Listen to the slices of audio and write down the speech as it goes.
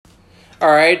All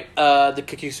right, the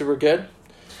cookies were good.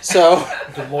 So,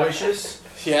 Delicious.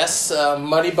 yes,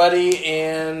 Muddy Buddy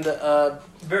and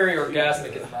Very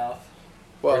orgasmic in the mouth.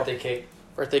 well, Birthday cake.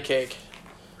 birthday cake.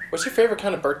 What's your favorite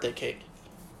kind of birthday cake?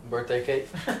 Birthday cake.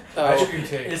 Oh, Ice cream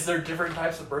cake. Is there different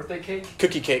types of birthday cake?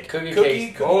 cookie cake. Cookie Cookie cake.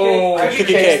 cake. Cookie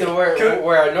Cookie cake's cake.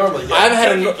 where I normally get. I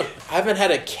haven't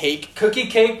had a cake, Cookie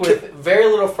cake with very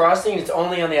little frosting. It's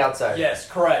only on the outside. Yes,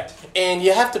 correct. and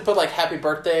you have to put like happy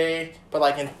birthday, but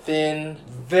like in thin.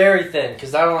 Very thin,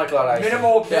 because I don't like a lot of ice.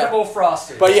 Minimal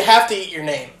frosting. But you have to eat your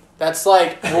name. That's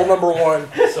like rule number one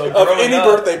So of growing any up,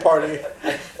 birthday party.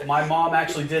 my mom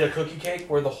actually did a cookie cake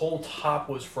where the whole top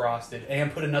was frosted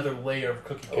and put another layer of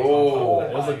cookie cake Oh, on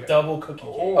top. It was a double cookie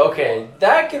cake. Okay,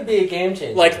 that could be a game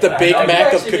changer. Like the I Big know.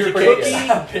 Mac of Actually, cookie you're pretty cakes.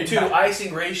 good. Cookie to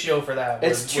icing ratio for that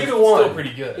It's was 2 to was 1. still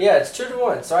pretty good. Yeah, it's 2 to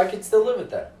 1, so I could still live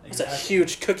with that. It's a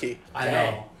huge cookie. I Dang.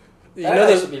 know. You That know would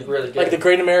those, actually be really good. like the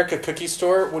Great America Cookie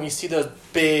Store, when you see those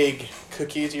big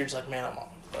cookies, you're just like, man, I want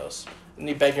those. And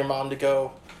you beg your mom to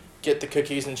go get the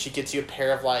cookies, and she gets you a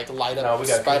pair of like light No, up we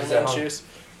got cookies Spider-Man at home. shoes.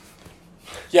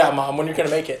 Yeah, Mom, when you're gonna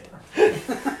make it.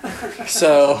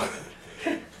 So,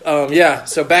 yeah.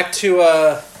 So back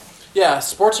to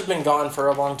sports have been gone for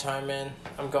a long time, man.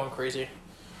 I'm going crazy.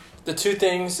 The two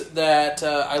things that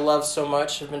I love so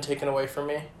much have been taken away from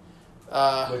me.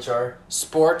 Which are?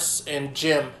 Sports and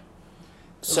gym.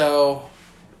 So,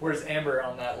 Where's Amber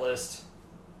on that list?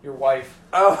 Your wife.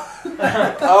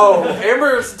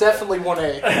 Amber's definitely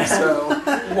 1A. So,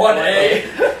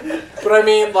 1A. but I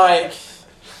mean, like,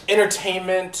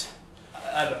 entertainment,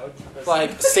 I don't know.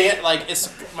 like,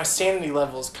 it's my sanity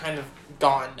level is kind of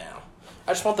gone now.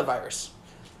 I just want the virus.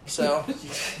 So,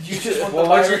 You just want Well, the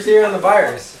what's your virus? theory on the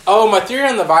virus? my theory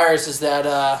on the virus is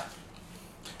that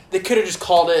they could have just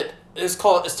called it. It's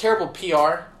terrible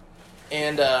PR,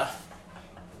 and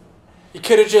you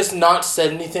could have just not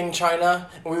said anything, China,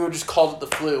 and we would just called it the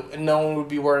flu, and no one would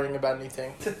be worrying about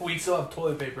anything. We still have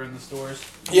toilet paper in the stores.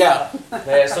 Yeah,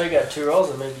 Yeah, so you got 2 rolls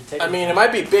and maybe take. I mean, it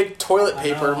might be big toilet I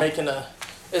paper know. making a.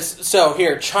 So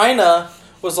here, China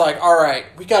was like, all right,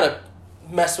 we gotta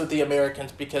mess with the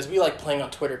Americans because we like playing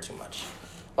on Twitter too much,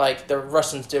 like the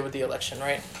Russians did with the election,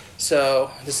 right?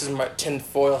 So this is my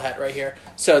tinfoil hat right here.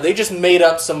 So they just made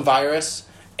up some virus,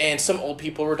 and some old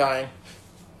people were dying,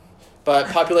 but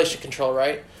population control,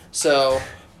 right? So.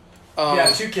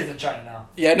 Yeah, 2 kids in China now.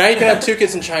 Yeah, now you can have 2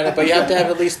 kids in China, but you have to have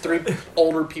at least 3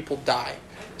 older people die.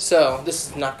 So this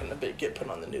is not going to get put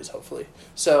on the news, hopefully.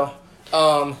 So,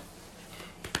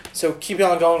 so keep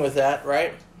on going with that,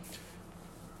 right?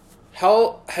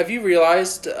 How have you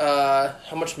realized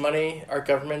how much money our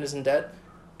government is in debt?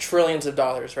 Trillions of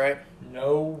dollars, right?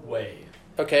 No way.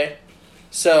 Okay.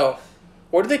 So,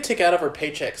 what do they take out of our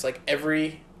paychecks? Like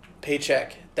every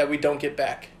paycheck that we don't get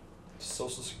back.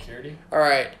 Social Security? All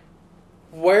right.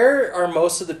 Where are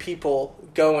most of the people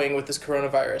going with this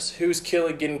coronavirus? Who's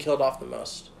getting killed off the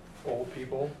most? Old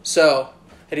people. So,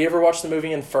 had you ever watched the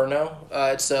movie Inferno?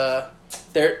 It's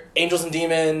they're Angels and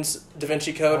Demons, Da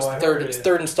Vinci Code. Oh, I It's heard it's it.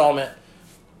 third installment.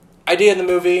 Idea of the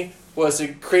movie was to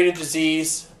create a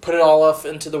disease, put it all off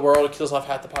into the world, it kills off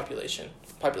half the population.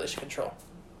 Population control.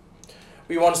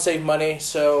 We want to save money,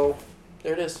 so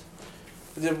there it is.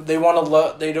 They want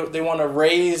to they want to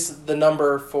raise the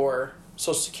number for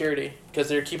Social Security because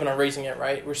they're keeping on raising it,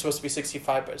 right? We're supposed to be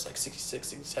 65, but it's like 66,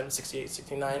 67, 68,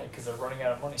 69. Because they're running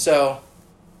out of money. So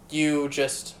you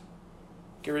just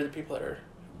get rid of the people that are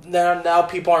now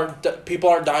people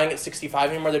aren't dying at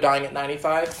 65 anymore. They're dying at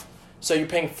 95. So you're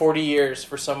paying 40 years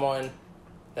for someone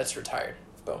that's retired.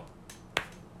 Boom.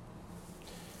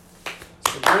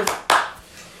 So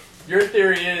your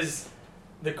theory is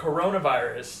the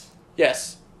coronavirus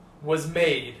Yes. was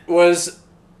made. Was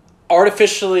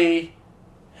artificially.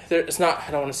 It's not.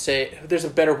 I don't want to say it. There's a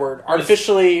better word.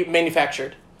 Artificially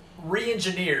manufactured,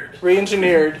 Re-engineered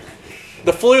re-engineered.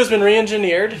 The flu has been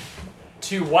re-engineered.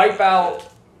 to wipe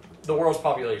out the world's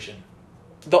population.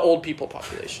 The old people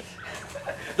population.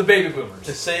 The baby boomers.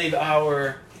 To save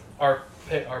our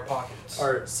pockets.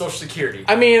 Our Social Security.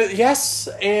 I mean, yes,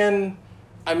 and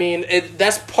I mean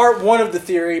that's part one of the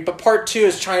theory, but part two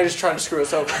is China just trying to screw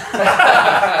us over,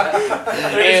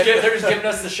 They're just giving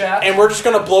us the shaft. and we're just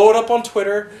gonna blow it up on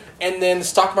Twitter, and then the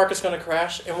stock market's gonna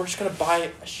crash, and we're just gonna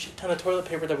buy a shit ton of toilet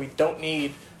paper that we don't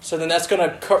need. So then that's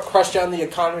gonna crush down the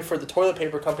economy for the toilet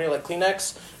paper company like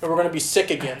Kleenex, and we're gonna be sick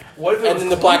again. What if it And was then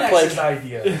the Black Kleenex's Plague.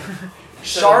 idea?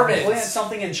 Charmin's. Plant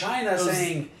something in China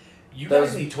saying, you Those,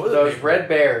 guys need toilet those paper. red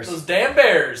bears. Those damn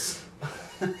bears.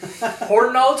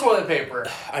 Hoarding all the toilet paper.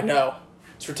 I know,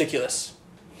 it's ridiculous.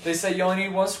 They say you only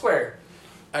need one square.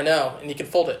 I know, and you can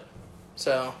fold it.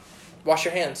 So, wash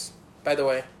your hands. By the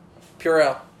way,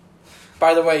 Purell.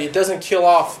 By the way, it doesn't kill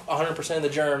off 100% of the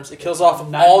germs. It kills off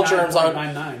all germs on.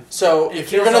 99.99. So It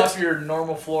if you're kills gonna, off your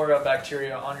normal flora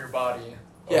bacteria on your body.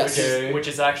 Yes. Which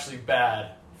is actually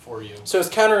bad for you. so it's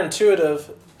counterintuitive.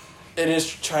 It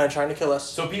is trying to kill us.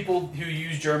 So people who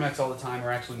use Germ-X all the time are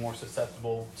actually more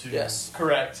susceptible to Yes.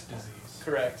 Correct. disease.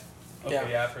 Correct. Okay, Yeah.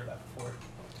 yeah, I've heard that before.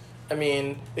 I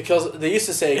mean, it kills. They used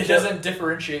to say It doesn't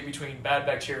differentiate between bad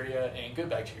bacteria and good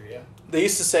bacteria. They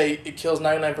used to say it kills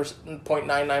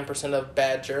 99.99% of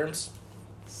bad germs,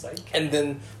 Psych. and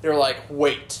then they were like,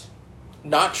 "Wait,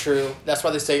 not true." That's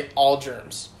why they say all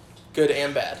germs, good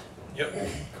and bad. Yep.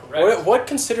 Correct. What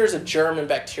considers a germ and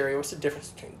bacteria? What's the difference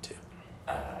between the two?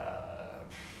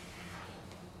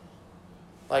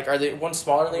 Like, are they one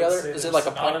smaller than the other? Is it like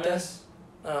a plankton?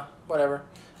 Whatever.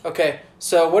 Okay,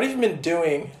 so what have you been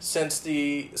doing since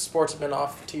the sports have been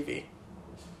off TV?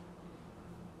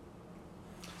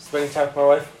 Spending time with my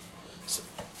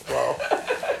wife. Well,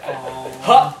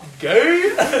 Ha!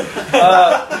 Gay!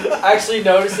 Actually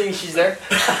noticing she's there.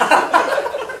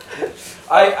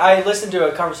 I listened to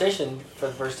a conversation for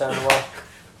the first time in a while.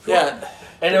 yeah.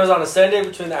 And it was on a Sunday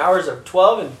between the hours of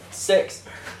 12 and 6.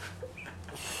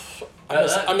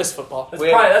 I miss football.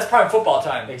 That's prime football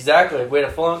time. Exactly. We had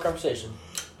a full-on conversation.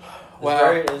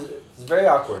 Wow. It was very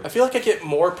awkward. I feel like I get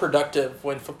more productive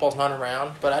when football's not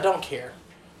around, but I don't care.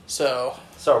 So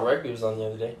Saw rugby was on the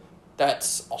other day.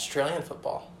 that's Australian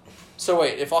football. So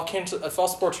wait, if all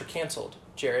sports are canceled,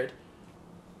 Jared,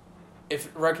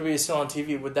 if rugby is still on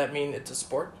TV, would that mean it's a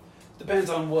sport? Depends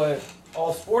on what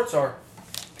all sports are,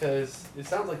 because it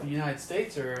sounds like the United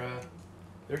States are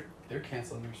they're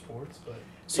canceling their sports, but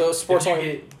So sports if you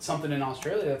only. get something in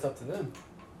Australia, that's up to them,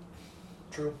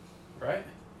 True. right?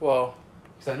 Whoa.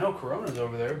 Because I know Corona's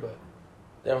over there, but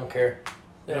They don't care.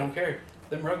 they don't care.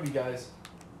 Them rugby guys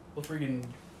will freaking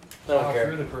They don't plow care.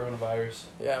 through the coronavirus.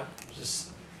 Yeah. Just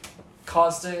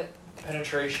constant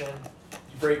penetration.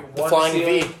 You break The one flying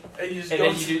ceiling, V. And you just and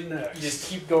go then to you the next. just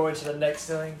keep going to the next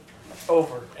ceiling,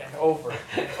 over and over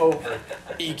and over.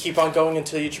 You keep on going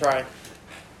until you try.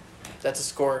 That's a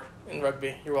score in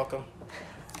rugby. You're welcome.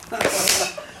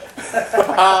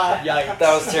 Yikes.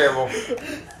 That was terrible.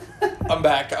 I'm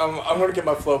back. I'm gonna get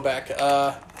my flow back.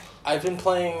 I've been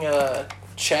playing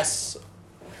chess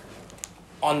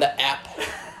on the app.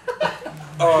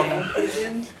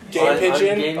 Pigeon? Game On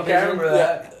Pigeon. Game Okay, I remember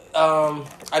that.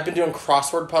 I've been doing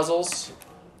crossword puzzles.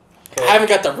 Okay. I haven't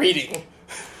got the reading.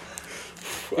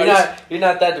 You're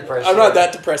not that depressed. I'm yet. not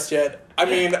that depressed yet. I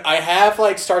mean, I have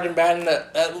like started batting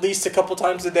at least a couple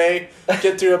times a day.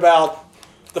 Get through about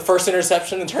the first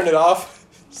interception and turn it off.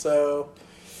 So,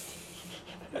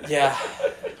 yeah.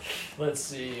 Let's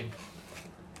see.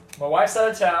 My wife's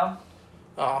out of town.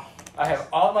 Oh, I have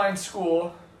online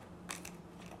school.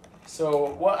 So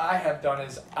what I have done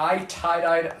is I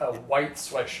tie-dyed a white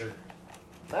sweatshirt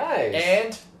Nice.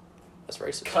 and that's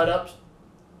racist. cut up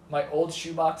my old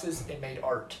shoe boxes and made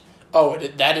art. Oh,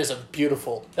 that is a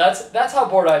beautiful. That's how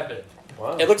bored I've been.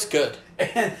 Wow. It looks good.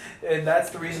 And that's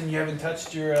the reason you haven't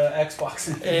touched your Xbox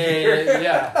in a year. And,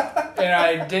 yeah, and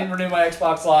I didn't renew my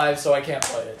Xbox Live, so I can't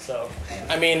play it. So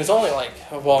I mean, it's only like,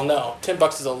 well, no,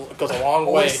 $10 goes a long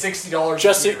only way. $60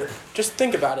 Just a year. just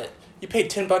think about it. You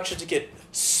paid $10 just to get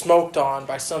smoked on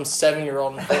by some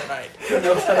 7-year-old in Fortnite. You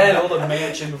know how to build a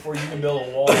mansion before you can build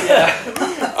a wall.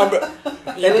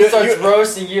 And it starts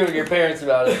roasting you and your parents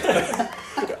about it.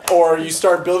 Or you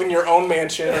start building your own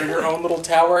mansion or your own little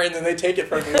tower, and then they take it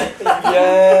from you.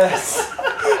 Yes.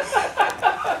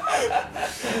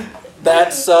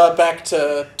 That's back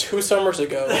to 2 summers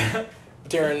ago,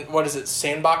 during what is it,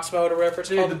 sandbox mode or whatever it's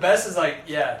Dude, the called. best is like,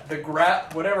 the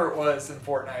whatever it was in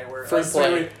Fortnite, where Free us three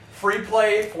play. would free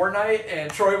play Fortnite,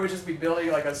 and Troy would just be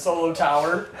building like a solo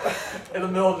tower in the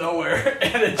middle of nowhere,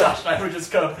 and then Josh and I would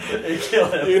just come and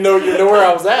kill him. You know where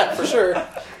I was at for sure.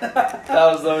 That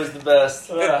was always the best.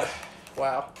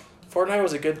 Wow, Fortnite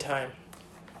was a good time.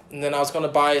 And then I was going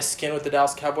to buy a skin with the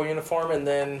Dallas Cowboy uniform, and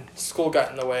then school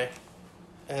got in the way.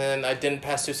 And then I didn't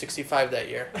pass 265 that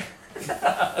year.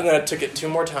 And then I took it 2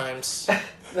 more times.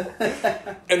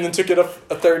 And then took it a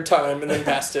third time, and then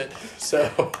passed it.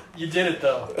 So, You did it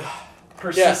though.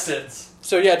 Persistence.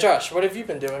 so yeah, Josh, what have you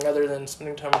been doing other than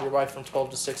spending time with your wife from 12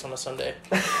 to 6 on a Sunday?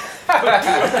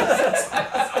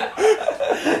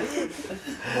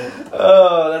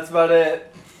 Oh, that's about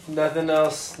it. Nothing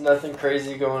else. Nothing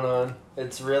crazy going on.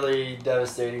 It's really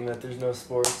devastating that there's no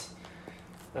sports.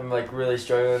 I'm like really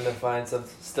struggling to find some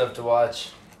stuff to watch.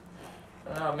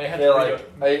 Oh, man, I feel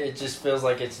like it just feels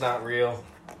like it's not real.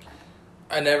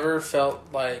 I never felt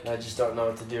like... I just don't know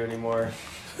what to do anymore.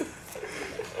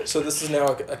 So this is now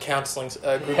a counseling group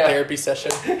Yeah. therapy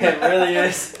session. It really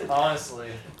is. honestly.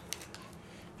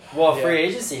 Well, Yeah. free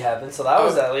agency happened, so that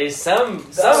was at least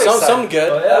some Some good.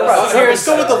 Oh, yeah, Well, here, let's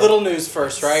go with the exciting. little news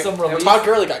first, right? Some relief. Todd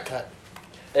Gurley got cut.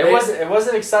 It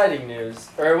wasn't exciting news,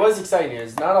 or it was exciting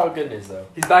news. Not all good news though.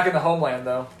 He's back in the homeland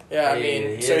though. Yeah, I Hey,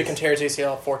 mean, he so he is. can tear his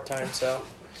ACL a fourth time. So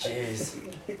Jeez.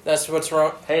 that's what's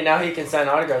wrong. Hey, now he can sign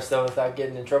autographs though without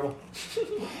getting in trouble.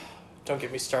 Don't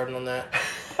get me started on that.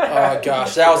 Oh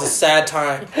gosh, that was a sad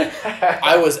time.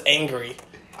 I was angry.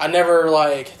 I never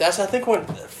that's I think when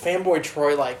fanboy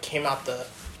Troy came out the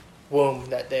womb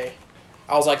that day.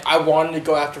 I was like, I wanted to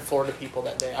go after Florida people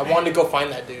that day. I wanted to go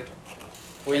find that dude.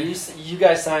 Well, you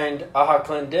guys signed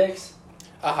Clinton Dix.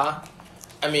 I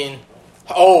mean,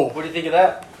 oh, What do you think of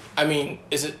that? I mean,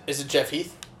 is it Jeff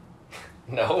Heath?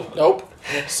 No. Nope.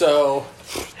 So,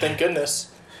 thank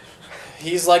goodness.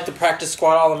 He's like the practice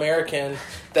squad All-American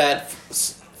that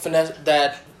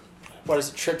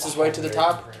trips his way to the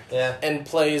top Yeah. and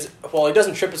plays. Well, he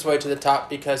doesn't trip his way to the top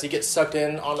because he gets sucked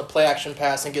in on the play action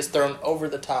pass and gets thrown over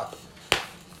the top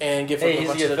and give Hey, up a he's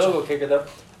a bunch good of field goal kicker though.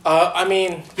 I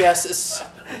mean, yes,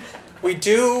 we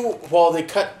do. Well, they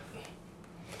cut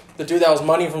the dude that was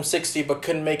money from 60 but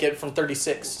couldn't make it from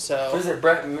 36. So What is it,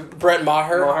 Brett Brett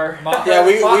Maher. Maher? Yeah,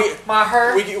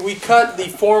 we we cut the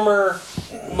former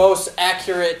most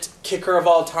accurate kicker of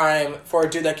all time for a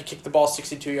dude that could kick the ball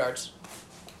 62 yards.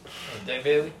 Dan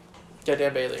Bailey. Yeah,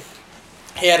 Dan Bailey.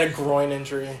 He had a groin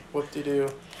injury. What to do?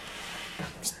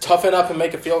 Toughen up and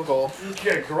make a field goal.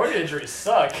 Yeah, groin injuries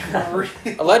suck.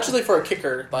 Allegedly for a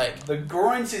kicker, The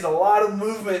groin sees a lot of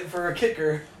movement for a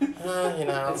kicker.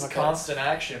 it's okay. Constant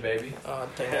action, baby. Oh,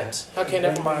 dang it. Okay,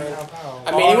 never mind. I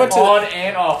I mean, he went to on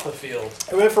and off the field.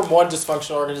 he went from one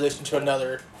dysfunctional organization to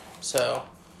another. So,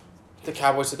 the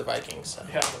Cowboys to the Vikings. So.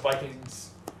 Yeah, the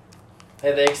Vikings.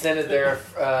 Hey, they extended their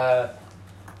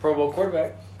Pro Bowl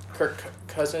quarterback. Kirk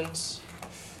Cousins,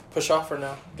 push off or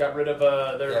no? Got rid of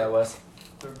Yeah, it was.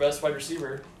 their best wide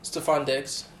receiver. Stephon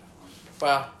Diggs.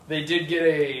 Wow. They did get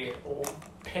a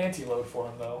panty load for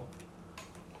him though.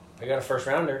 They got a first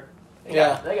rounder. They Yeah.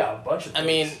 got, they got a bunch of. I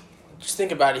mean, just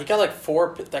think about it. He got like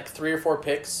 3 or 4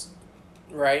 picks,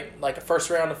 right? Like a first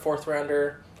round, a fourth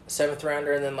rounder, a seventh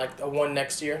rounder, and then like a one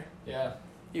next year. yeah.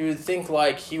 You would think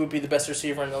he would be the best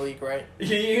receiver in the league, right?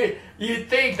 You'd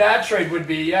think that trade would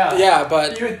be, yeah. Yeah,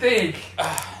 but You would think.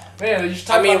 Man, you should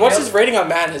talk I mean, about what's the his other- rating on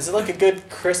Madden? Is it like a good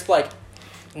crisp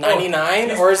 99,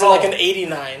 he's- or is it like an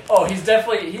 89? Oh, he's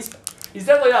definitely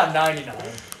not 99.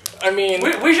 I mean,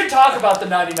 We should talk about the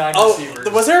 99 receivers.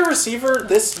 was there a receiver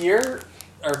this year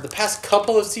or the past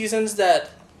couple of seasons that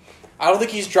I don't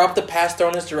think he's dropped the pass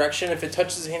thrown his direction? If it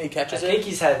touches his hand, he I catches think it.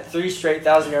 he's had 3 straight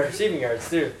 1,000-yard receiving yards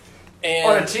too. on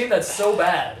a And team that's so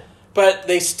bad. but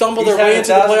they stumble He's their way had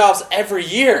into the 1,000 playoffs every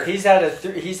year. He's had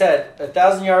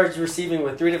 1,000 yards receiving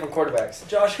with 3 different quarterbacks.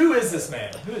 Josh, who is this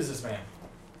man? Who is this man?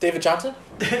 David Johnson?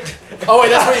 Oh wait,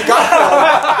 that's what you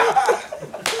got.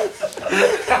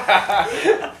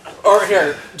 Or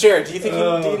here, Jared. Do you think? Do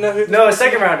you know who? No, a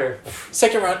second rounder.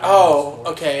 Second round. Oh,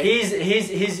 okay.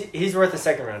 He's worth a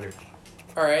second rounder.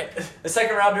 All right. A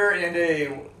second rounder and a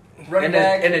running And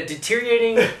back. a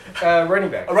deteriorating running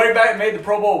back. A running back made the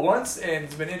Pro Bowl once and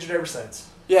has been injured ever since.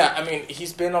 Yeah, I mean,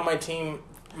 he's been on my team,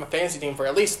 my fantasy team, for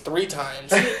at least 3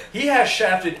 times. He has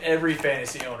shafted every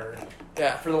fantasy owner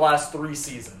Yeah. for the last 3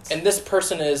 seasons. And this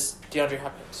person is DeAndre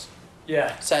Hopkins.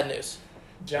 yeah. Sad news.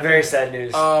 John- Very sad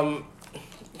news.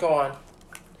 Go on.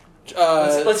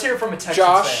 let's hear it from a Texans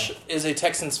Josh fan. is a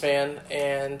Texans fan,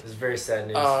 and It's very sad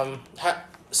news.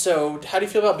 so how do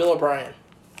you feel about Bill O'Brien?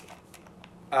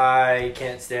 I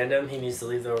can't stand him. He needs to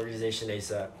leave the organization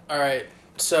ASAP. All right.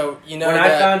 So you know When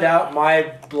that I found out,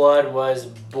 my blood was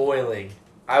boiling.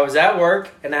 I was at work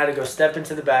and I had to go step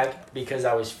into the back because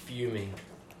I was fuming.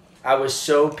 I was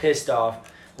so pissed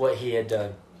off what he had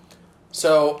done.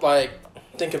 So,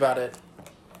 think about it.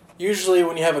 Usually,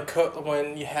 when you have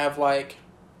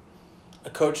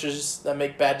coaches that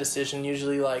make bad decisions,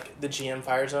 usually the GM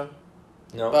fires them.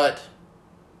 No, But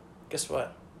guess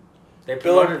what? they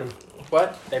promoted him.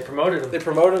 What? They promoted They him.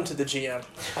 promote him to the GM.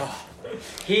 Oh,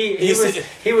 He He's-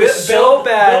 was so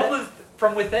bad. Built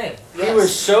from within. He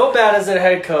was so bad as a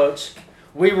head coach.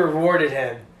 We rewarded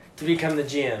him to become the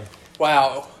GM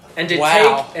wow. and to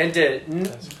Wow.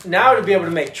 now to be able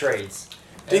to make trades.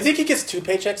 Do you think he gets 2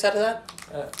 paychecks out of that?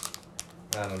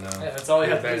 I don't know. Yeah, that's all you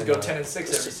have to do is go Better 10-6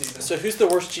 every season. So who's the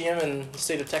worst GM in the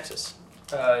state of Texas?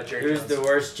 Jerry Who's Jones. the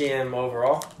worst GM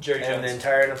overall Jerry in the Jones.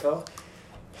 entire NFL?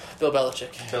 Bill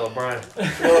Belichick. Bill O'Brien.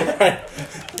 Bill O'Brien.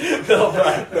 Bill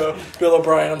O'Brien. No, Bill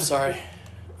O'Brien. I'm sorry.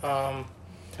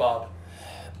 Bob.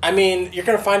 I mean, you're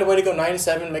gonna find a way to go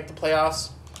 9-7, make the playoffs,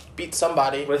 beat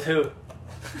somebody. With who?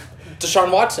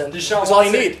 Deshaun Watson. Deshaun That's all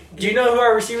you Watson. need. Do you know who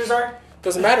our receivers are?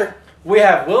 Doesn't matter. We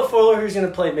have Will Fuller, who's going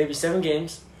to play maybe 7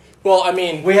 games. Well, I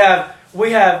mean, We have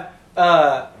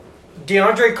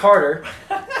DeAndre Carter.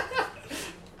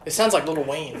 it sounds like Lil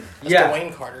Wayne. That's Yeah.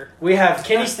 Dwayne Carter. We have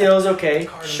Kenny Stills. Okay,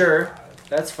 Carter. sure,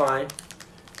 that's fine.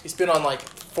 He's been on like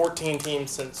 14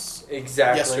 teams since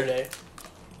Exactly. yesterday.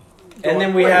 And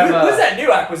then we Wait, have. who's that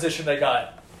new acquisition they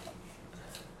got?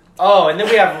 Oh, and then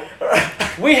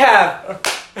we have.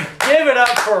 Give it up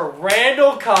for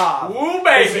Randall Cobb. Ooh, 'Cause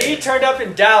baby. he turned up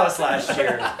in Dallas last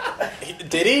year.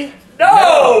 Did he?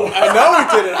 No! I know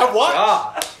he didn't. I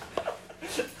watched.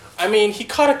 God. I mean, he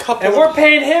caught a couple. And we're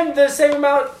paying him the same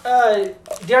amount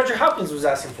DeAndre Hopkins was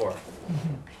asking for.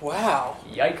 Wow.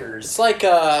 Yikers. It's like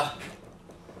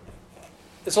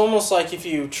it's almost like if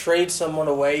you trade someone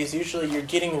away, is usually you're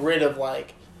getting rid of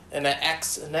like an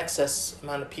excess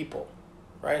amount of people,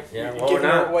 right? Yeah, you're well, giving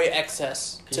we're not. away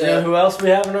excess. You know who else we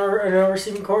have in our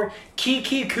receiving core?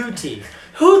 Kiki Kuti.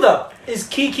 Who the is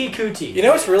Kiki Kuti? You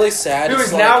know what's really sad? Who It's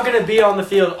is like- now going to be on the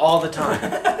field all the time.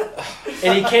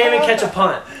 And he can't even catch a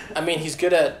punt. I mean, he's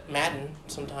good at Madden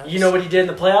sometimes. You know what he did in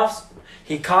the playoffs?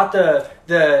 He caught that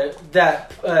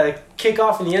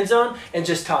kickoff in the end zone and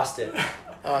just tossed it.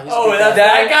 Oh, he's Oh, good that's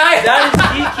at- that guy?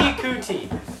 That is Kiki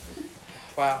Kuti.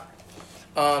 wow.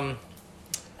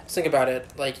 Let's think about it.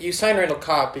 Like you signed Randall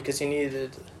Cobb because you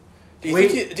needed. Do you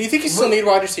think you still need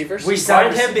wide receivers? We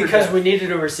signed him receiver because depth. we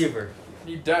needed a receiver.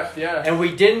 Need depth, yeah. And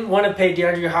we didn't want to pay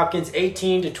DeAndre Hopkins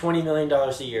 $18 to $20 million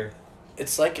a year.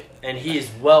 It's like And he is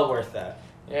well worth that.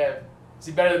 Yeah. Is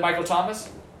he better than Michael Thomas?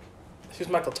 who's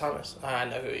Michael Thomas? I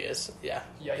know who he is. Yeah.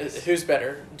 Yikes. Who's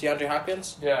better, DeAndre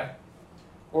Hopkins? Yeah.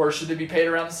 Or should they be paid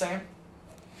around the same?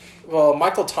 Well,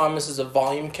 Michael Thomas is a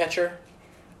volume catcher,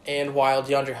 and while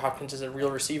DeAndre Hopkins is a real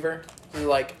receiver, really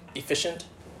like efficient.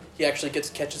 He actually gets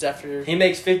catches after. He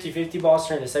makes 50-50 balls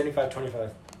turn to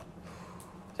 75-25.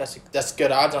 That's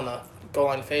good odds on a goal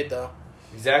line fade though.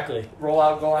 Exactly. Roll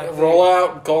out, goal line. Roll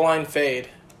out goal line fade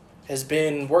has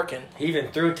been working. He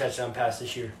even threw a touchdown pass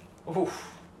this year. Oof.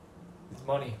 It's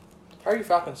money. How are you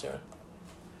Falcons doing?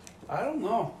 I don't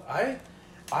know. I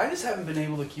just haven't been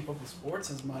able to keep up with sports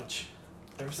as much.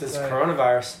 Ever Since since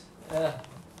coronavirus. Yeah.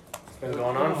 It's been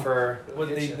going on for... what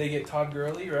they get Todd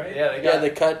Gurley, right? Yeah, Yeah, they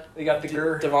cut they got the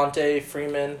Gur. Devontae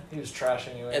Freeman He was trash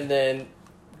anyway. and then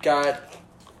got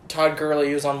Todd Gurley,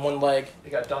 who was on one leg. they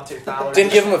got Dante Fowler.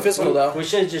 Didn't give him a physical though. We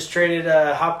should have just traded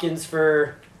Hopkins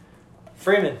for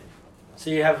Freeman. So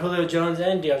you have Julio Jones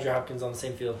and DeAndre Hopkins on the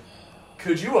same field.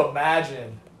 Could you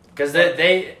imagine? Because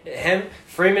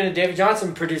Freeman and David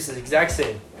Johnson produce the exact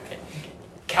same.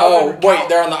 They're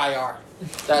on the IR.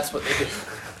 That's what they do.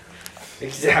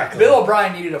 Exactly. Bill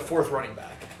O'Brien needed a fourth running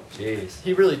back. Jeez.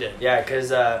 He really did. Yeah,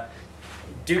 because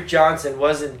Duke Johnson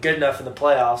wasn't good enough in the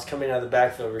playoffs coming out of the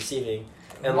backfield receiving.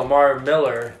 And Lamar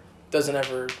Miller. Doesn't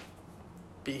ever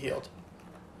be healed.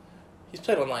 He's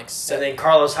played on like And 7. then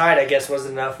Carlos Hyde, I guess,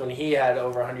 wasn't enough when he had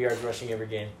over 100 yards rushing every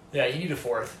game. Yeah, you need a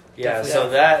fourth. Yeah,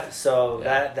 Definitely.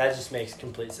 that just makes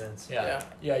complete sense. Yeah.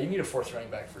 You need a fourth running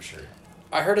back for sure.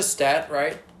 I heard a stat,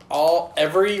 right?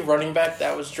 Every running back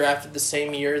that was drafted the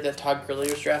same year that Todd Gurley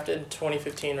was drafted,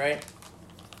 2015, right?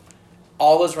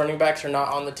 All those running backs are not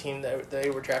on the team that they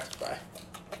were drafted by.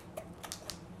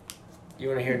 You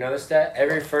want to hear another stat?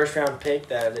 Every first-round pick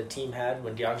that the team had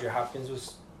when DeAndre Hopkins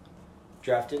was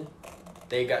drafted,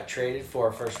 they got traded for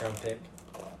a first-round pick.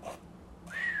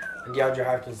 And DeAndre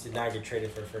Hopkins did not get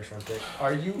traded for a first-round pick.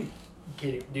 Are you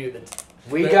kidding? Dude,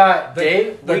 We got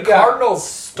Cardinals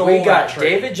stole We that got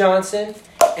trade. David Johnson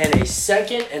and a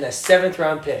second and a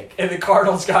seventh-round pick. And the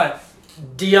Cardinals got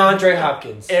DeAndre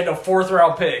Hopkins. and a fourth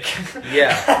round pick.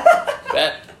 Yeah.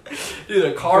 Bet. Dude, the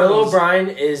Bill Cardinals. O'Brien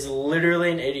is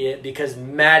literally an idiot because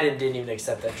Madden didn't even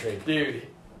accept that trade. Dude.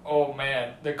 Oh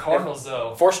man. The Cardinals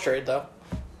though. Forced trade, though.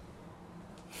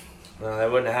 No, that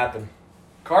wouldn't have happened.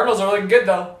 Cardinals are looking good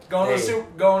though. Going Hey.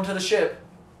 going to the ship.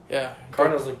 Yeah.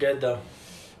 Cardinals look good, though.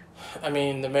 I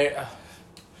mean, the mayor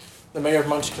of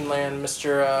Munchkin Land,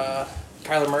 Mr.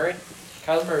 Kyler Murray.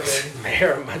 Kyler Murray, baby.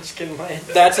 Mayor of Munchkin Land.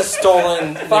 That's a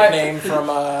stolen nickname from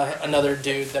another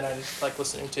dude that I like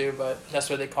listening to, but that's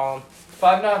what they call him.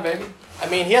 5'9", baby. I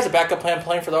mean, he has a backup plan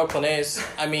playing for the Oakland A's.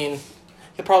 I mean,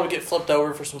 he'll probably get flipped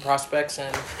over for some prospects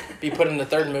and be put in the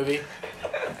third movie.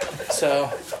 So,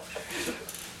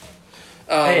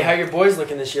 Hey, how your boys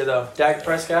looking this year, though? Dak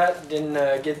Prescott didn't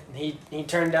he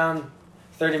turned down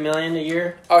 $30 million a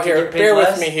year. oh, to here, get paid bear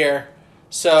less? with me here.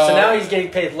 So now he's getting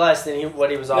paid less than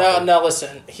what he was offered. No,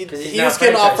 listen. He 'Cause he's was not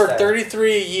getting franchise offered tag.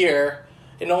 33 a year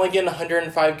and only getting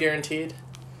 105 guaranteed.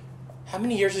 How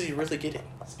many years is he really getting?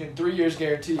 He's getting 3 years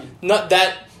guaranteed. Not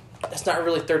that. That's not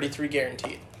really 33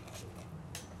 guaranteed.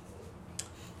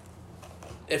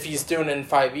 if he's doing it in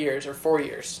 5 years or 4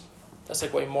 years. That's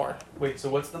like way more. Wait, so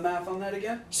what's the math on that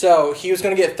again? So he was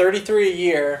going to get 33 a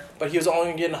year, but he was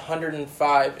only getting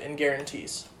 105 in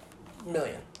guarantees,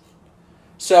 million.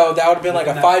 So that would have been like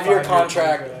a Within that 5-year 5-year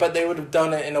contract, but they would have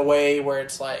done it in a way where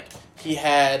it's like he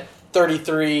had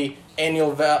 33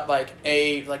 annual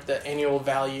the annual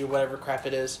value, whatever crap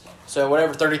it is. So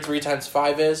whatever 33 times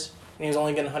 5 is, and he was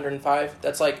only getting 105.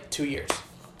 That's like 2 years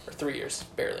or 3 years,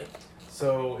 barely.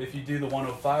 So if you do the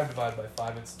 105 divided by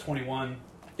 5, it's 21.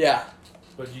 Yeah.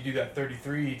 But you do that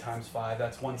 33 times 5,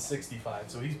 that's 165.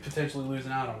 So he's potentially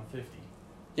losing out on 50.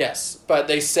 Yes, but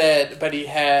they said, but he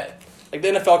had, like the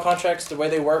NFL contracts, the way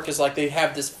they work is like they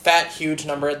have this fat, huge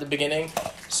number at the beginning.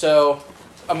 So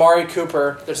Amari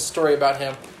Cooper, there's a story about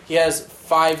him. He has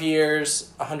 5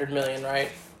 years, $100 million, right?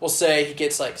 We'll say he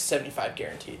gets like 75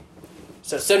 guaranteed.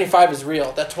 So 75 is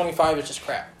real. That 25 is just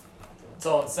crap. It's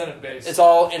all incentive based. It's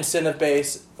all incentive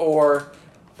based, or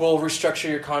we'll restructure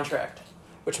your contract,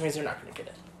 which means you're not going to get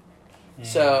it.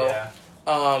 So,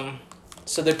 yeah.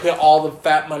 So they put all the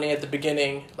fat money at the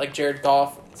beginning, like Jared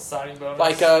Goff, signing bonus.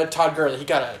 like Todd Gurley. He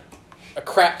got a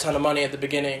crap ton of money at the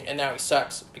beginning, and now he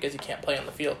sucks because he can't play on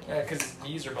the field. Yeah, because his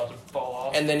knees are about to fall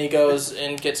off. And then he goes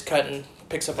and gets cut and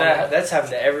picks up on that. That's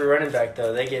happened to every running back,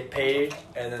 though. They get paid,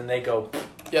 and then they go...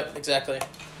 Yep, exactly.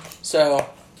 So,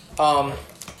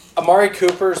 Amari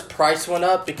Cooper's price went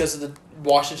up because of the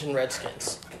Washington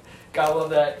Redskins. Gotta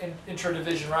love that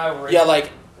intra-division rivalry. Yeah,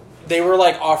 like, they were,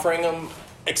 like, offering him,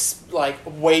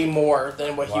 way more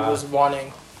than what he was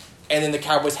wanting. And then the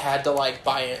Cowboys had to, like,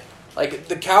 buy it. Like,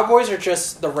 the Cowboys are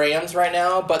just the Rams right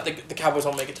now, but the Cowboys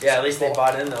won't make it to the Yeah, at Super least they Bowl.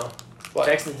 bought in, though. What?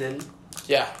 Texans didn't.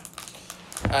 Yeah.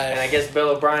 And I guess Bill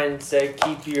O'Brien said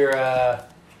keep your...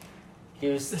 he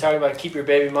was talking about keep your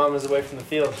baby mamas away from the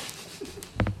field.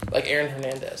 like Aaron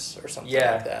Hernandez or something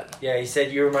Yeah. like that. Yeah, he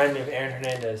said you remind me of Aaron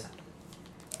Hernandez.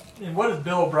 And what is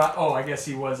Bill O'Brien? Oh, I guess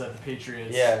he was at the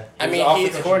Patriots. Yeah. I He mean, was he's-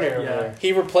 offensive coordinator over yeah. there.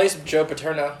 He replaced Joe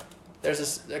Paterno.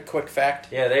 There's a quick fact.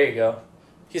 Yeah, there you go.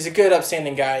 He's a good,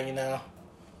 upstanding guy, you know,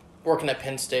 working at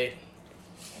Penn State.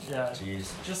 Yeah.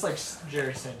 Jeez. Just like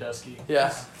Jerry Sandusky.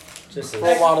 Yeah. Just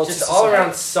Role model to just all society.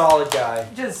 around solid guy.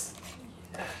 Just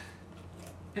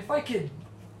if I could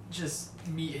just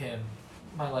meet him,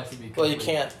 my life would be Well, you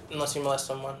complete. can't unless you molest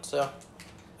someone, so.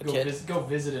 A kid. Go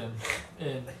visit him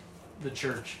in the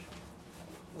church.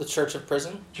 The Church of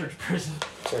Prison? Church prison.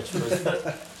 Church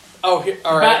prison. Oh, here,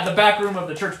 all right. The back room of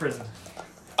the church prison.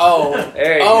 Oh,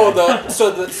 There you oh, go.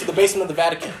 so the basement of the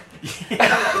Vatican.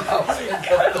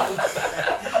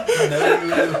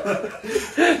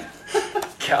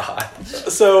 God.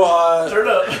 So, Turn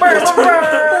up.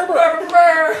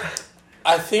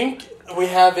 I think we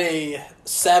have a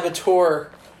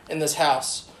saboteur in this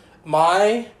house.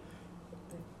 My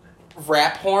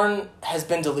rap horn has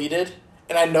been deleted,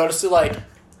 and I noticed it like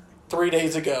 3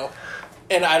 days ago.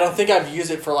 And I don't think I've used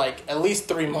it for like at least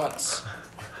 3 months.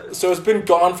 So it's been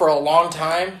gone for a long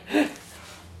time.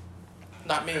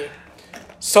 Not me.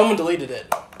 Someone deleted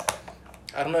it.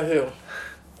 I don't know who.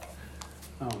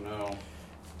 Oh, no.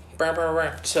 Brr, brr,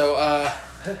 brr. So,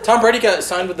 Tom Brady got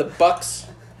signed with the Bucks.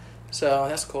 So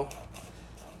that's cool.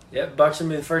 Yep, Bucks will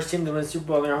be the first team to win the Super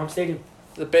Bowl in their home stadium.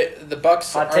 The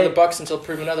Bucks Hot are the take. Bucks until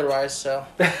proven otherwise. So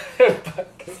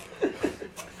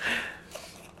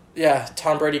yeah,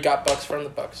 Tom Brady got Bucks from the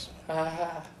Bucks.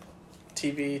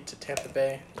 TV to Tampa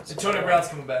Bay. That's Antonio Brown's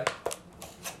coming back.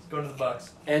 He's going to the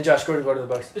Bucks. And Josh Gordon go to the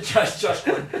Bucks. Josh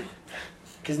Gordon.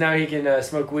 Because now he can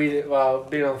smoke weed while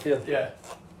being on the field. Yeah.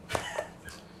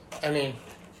 I mean,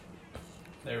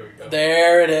 There we go.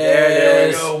 there it There it There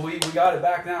we is. go. We got it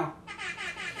back now.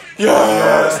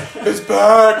 Yes, it's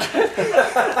back.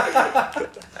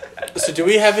 So, do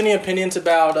we have any opinions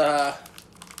about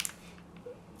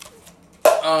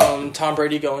Tom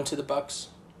Brady going to the Bucks?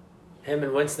 Him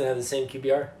and Winston have the same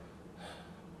QBR.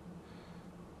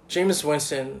 Jameis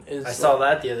Winston is. I saw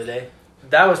that the other day.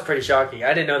 That was pretty shocking.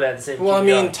 I didn't know they had the same Well, I QBR.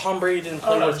 mean, Tom Brady didn't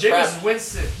play Oh no, with Jameis crap.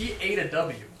 Winston, he ate a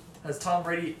W. Has Tom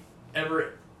Brady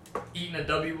ever eaten a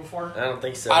W before? I don't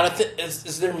think so. I don't think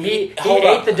is there he meat? he Hold ate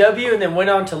up. the W and then went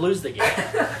on to lose the game.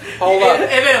 Hold up. And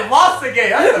then lost the game.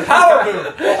 That's a power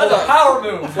move. That's a power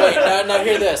move. Wait, now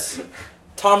hear this.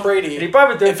 Tom Brady. And he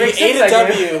probably did If he fix ate things a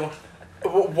that game.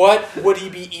 W, what would he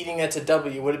be eating that's a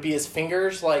W? Would it be his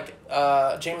fingers like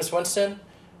Jameis Winston?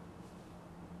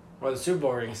 Or the Super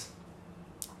Bowl rings.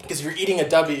 Because if you're eating a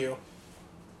W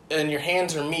and your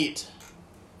hands are meat,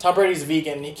 Tom Brady's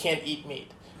vegan and he can't eat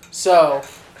meat. So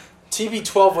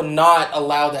TB12 will not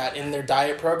allow that in their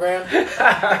diet program.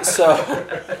 So,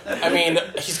 I mean,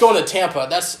 he's going to Tampa.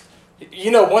 That's,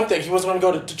 you know, one thing. He wasn't going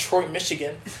to go to Detroit,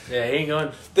 Michigan. Yeah, he ain't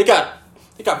going. They got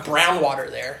You got brown water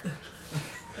there.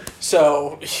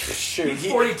 So, shoot.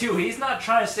 He's 42. He's not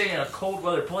trying to stay in a cold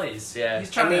weather place. Yeah. He's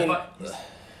trying to.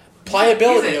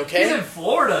 Pliability, okay? He's in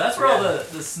Florida. That's where all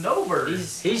the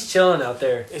snowbirds. He's chilling out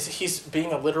there. He's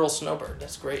being a literal snowbird.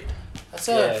 That's great. That's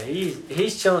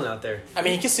He's chilling out there. I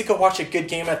mean, he gets to go watch a good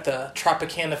game at the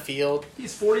Tropicana Field.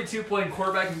 He's 42 playing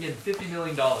quarterback and getting $50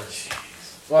 million. While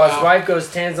Wow. his wife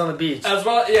goes tans on the beach. As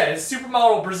well, yeah, his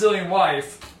supermodel Brazilian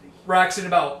wife racks in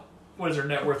about, what is her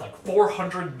net worth, like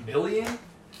 $400 million?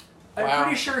 I'm Wow.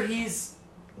 pretty sure he's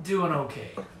doing okay.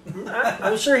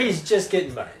 I'm sure he's just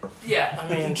getting by. Yeah, I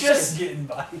mean, Just getting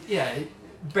by. yeah,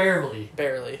 barely.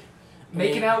 barely.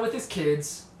 Making out with his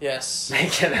kids. Yes.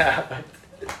 Make it out.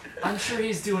 I'm sure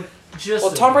he's doing just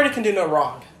Well, Tom okay. Brady can do no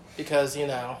wrong because,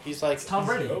 he's like... It's Tom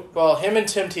Brady. Well, him and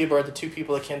Tim Tebow are the two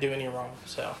people that can't do any wrong,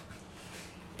 so...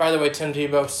 By the way, Tim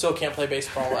Tebow still can't play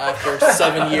baseball after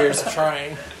 7 years of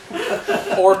trying.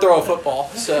 Or throw a football,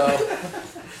 so...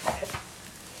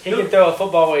 He can throw a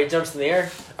football while he jumps in the air.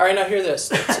 All right, now hear this.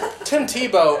 Tim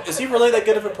Tebow, is he really that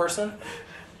good of a person?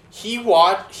 He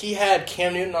had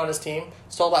Cam Newton on his team.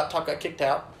 Stole laptop, got kicked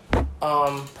out.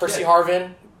 Percy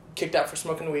Harvin, kicked out for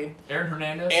smoking weed. Aaron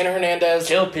Hernandez. Anna Hernandez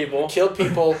Killed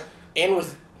people. and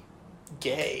was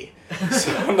gay.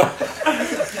 So, no.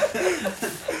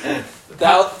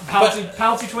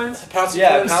 Pouncey twins. Pouncey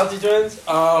Yeah, twins. Pouncey twins.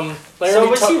 Larry So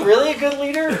was Tu- he really a good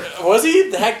leader? Was he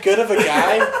that good of a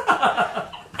guy?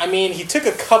 I mean, he took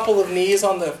a couple of knees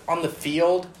on the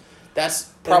field. That's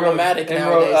problematic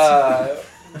nowadays.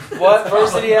 What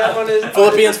verse did he have on his?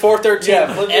 Philippians 4:13.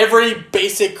 Yeah, Philippians- Every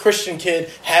basic Christian kid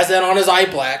has that on his eye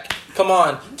black. Come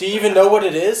on, do you even know what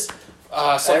it is?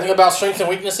 Something about strengths and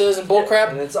weaknesses and bullcrap.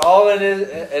 And it's all in his,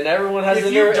 and everyone has If it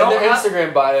in you their don't have-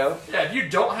 Instagram bio. Yeah, if you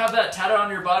don't have that tatted on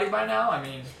your body by now, I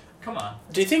mean, come on.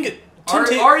 Do you think it?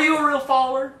 Are you a real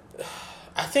follower?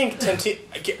 I think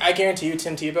I guarantee you,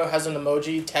 Tim Tebow has an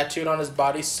emoji tattooed on his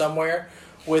body somewhere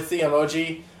with the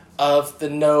emoji of the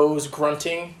nose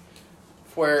grunting,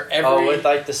 where With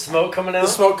like the smoke coming out. the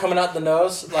smoke coming out the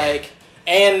nose,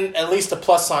 and at least a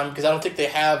plus sign because I don't think they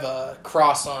have a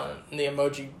cross on the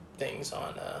emoji things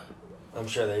on. I'm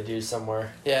sure they do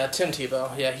somewhere. Yeah, Tim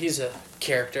Tebow. Yeah, he's a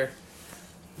character.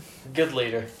 Good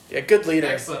leader. Yeah, good leader.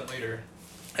 Excellent leader.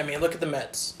 I mean, look at the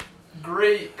Mets.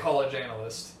 Great college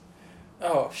analyst.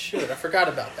 Oh shoot, I forgot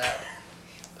about that.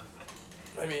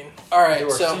 I mean, all He right,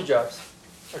 works so 2 jobs.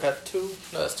 I got 2.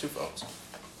 No, that's 2 phones. I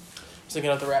was thinking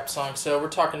of the rap song. So we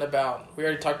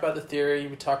already talked about the theory.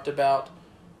 We talked about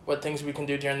what things we can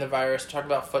do during the virus. We talked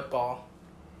about football.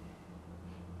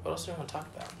 What else do we want to talk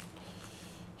about?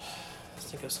 Let's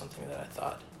think of something that I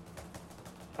thought.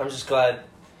 I'm just glad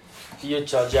the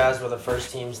Utah Jazz were the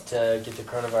first teams to get the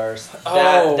coronavirus.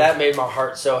 Oh. That made my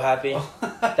heart so happy.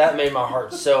 That made my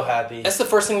heart so happy. That's the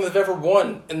first thing they've ever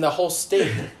won in the whole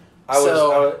state. I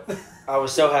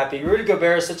was so happy. Rudy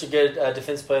Gobert is such a good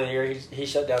defense player of the year. He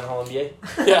shut down the whole NBA.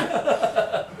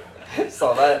 Yeah.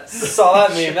 Saw that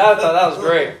meme. I thought that was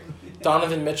great.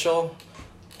 Donovan Mitchell.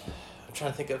 I'm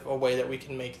trying to think of a way that we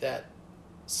can make that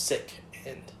sick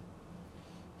and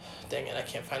dang it, I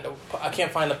can't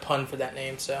find a pun for that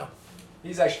name. So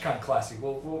He's actually kind of classy.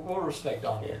 We'll respect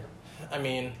Don. Yeah. I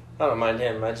mean, I don't mind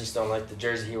him. I just don't like the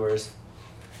jersey he wears.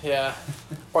 yeah,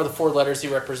 or the 4 letters he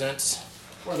represents.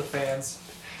 Or the fans.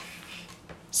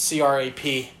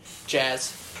 CRAP, Jazz.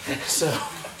 So,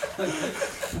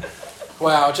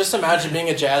 wow, just imagine being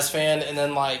a Jazz fan and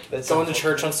then That's going to awful.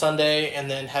 church on Sunday and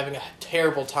then having a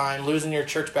terrible time, losing your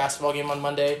church basketball game on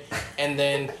Monday, and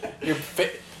then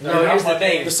No, here's the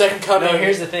thing. the second coming. No,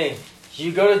 here's the thing.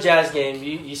 You go to a Jazz game,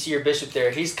 you see your bishop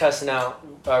there, he's cussing out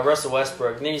Russell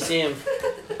Westbrook, and then you see him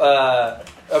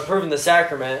approving the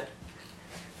sacrament,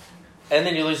 and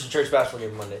then you lose your church basketball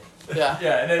game Monday. Yeah.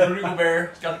 Yeah, and then Rudy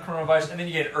Gobert got the coronavirus, and then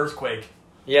you get an earthquake.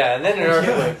 Yeah, and then an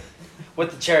earthquake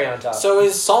with the cherry on top. So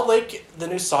is Salt Lake the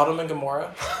new Sodom and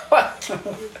Gomorrah?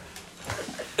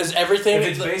 Is everything? If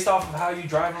it's based off of how you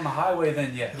drive on the highway,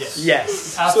 then yes.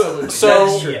 Yes. Absolutely. So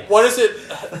That's true. what is it?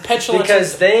 Petulance.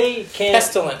 Because they can't.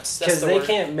 pestilence. That's Because the they word.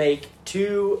 can't make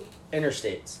 2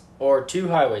 interstates or 2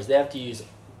 highways. They have to use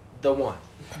the one.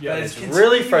 Yeah, That it's is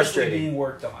really continuously frustrating. being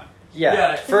worked on. Yeah.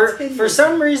 Yeah, For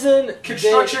some reason,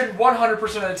 construction 100%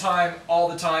 of the time, all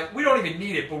the time. We don't even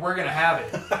need it, but we're going to have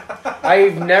it.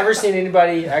 I've never seen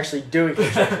anybody actually doing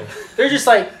construction. They're just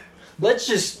like, let's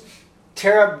just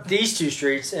tear up these 2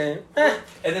 streets and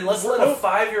And then let's let a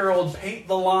 5-year-old paint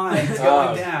the lines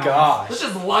going down. gosh. Let's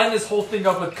just line this whole thing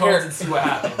up with cones and see what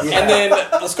happens. And then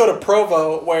let's go to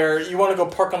Provo, where you want to go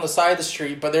park on the side of the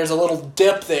street, but there's a little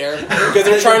dip there because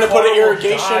they're trying to put an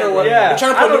irrigation or whatever. Yeah. They're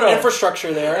trying to I put don't new know.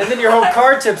 infrastructure there. And then your whole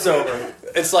car tips over.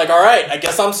 It's like, all right, I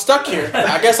guess I'm stuck here.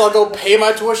 I guess I'll go pay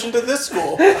my tuition to this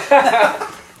school.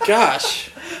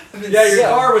 Gosh. Yeah, your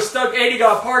car was stuck and you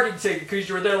got a parking ticket because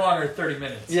you were there longer than 30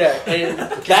 minutes. Yeah, and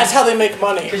That's how they make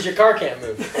money. because your car can't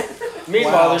move.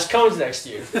 Meanwhile, Wow. there's cones next to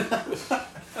you.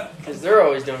 Because they're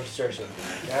always doing construction.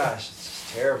 Gosh, it's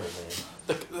just terrible,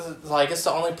 man. Like, it's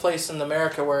the only place in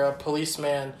America where a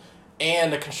policeman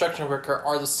and a construction worker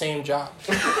are the same job.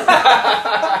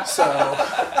 So.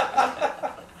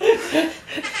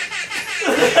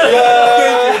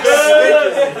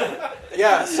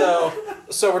 Yeah, so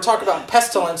we're talking about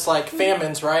pestilence, like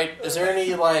famines, right? Is there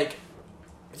any, like,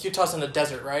 Utah's in the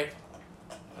desert, right?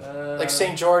 Like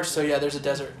St. George, so yeah, there's a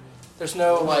desert. There's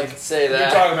no, like... Say You're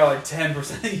that. talking about like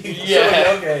 10%.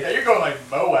 Yeah. Okay. Yeah, you're going like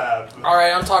Moab. All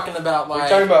right, I'm talking about, like... We're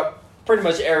talking about pretty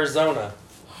much Arizona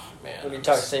Man, when you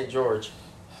talk St. George.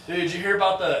 Dude, did you hear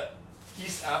about the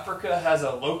East Africa has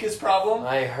a locust problem?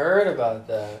 I heard about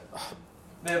that.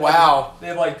 They have Wow. Like, they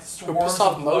have like Who swarms pissed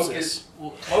off of Moses?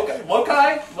 locusts?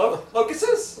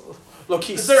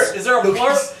 Loki. Is there a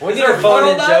plural? We Is need there a a phone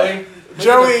plural in, on that? Joey. We need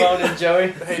Joey. a phone in,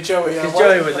 Joey. Hey, Joey. Because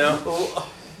Joey would know.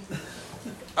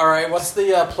 All right, what's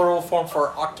the plural form for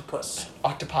octopus?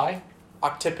 Octopi?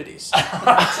 Octipodes.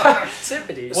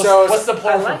 Activities. So- What's the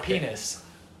plural I like for it. penis?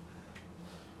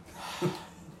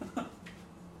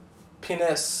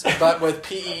 Penis, but with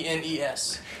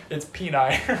P-E-N-E-S. It's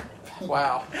peni.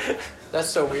 Wow. That's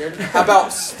so weird. How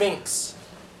about sphinx?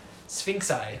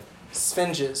 Sphinxi.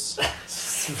 Sphinges.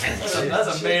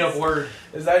 That's a made up word.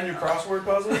 Is that in your crossword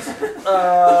puzzles?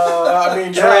 I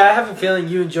mean, Joey, I yeah. have a feeling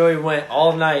you and Joey went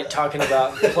all night talking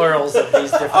about plurals of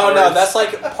these different Oh no, words. that's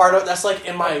like that's like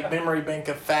in my memory bank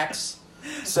of facts.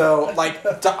 So like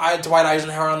Dwight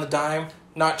Eisenhower on the dime,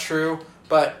 not true,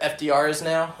 but FDR is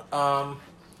now.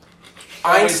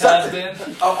 Always has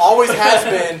been. Always has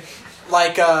been.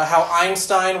 Like how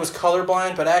Einstein was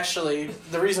colorblind, but actually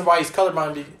the reason why he's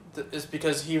colorblind is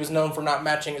because he was known for not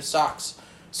matching his socks.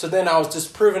 So then I was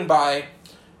disproven by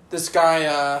this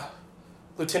guy,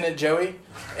 Lieutenant Joey,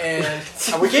 and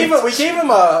we gave him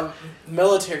a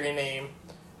military name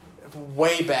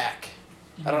way back.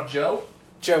 I don't Joe?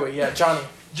 Joey, yeah, Johnny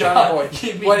John. Boy.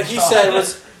 You mean What he John. said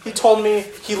was he told me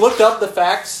he looked up the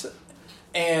facts,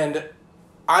 and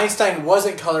Einstein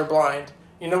wasn't colorblind.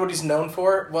 You know what he's known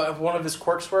for? What one of his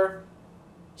quirks were?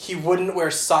 He wouldn't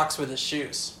wear socks with his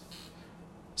shoes.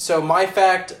 So my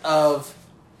fact of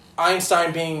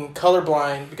Einstein being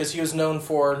colorblind because he was known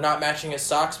for not matching his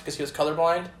socks because he was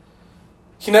colorblind.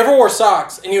 He never wore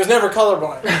socks and he was never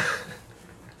colorblind.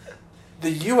 The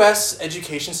U.S.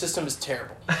 education system is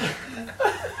terrible.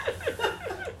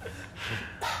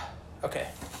 Okay.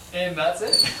 And that's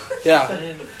it.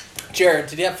 Yeah. Jared,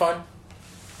 did you have fun?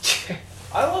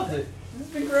 I loved it. It's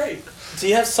been great. Do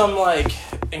you have some like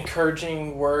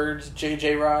encouraging words,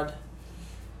 JJ Rod,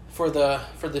 for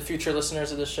the future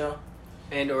listeners of this show,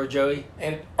 And or Joey.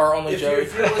 and our only If Joey?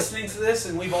 you're listening to this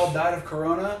and we've all died of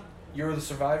corona, you're the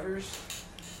survivors.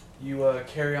 You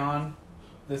carry on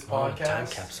this podcast. Time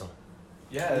capsule.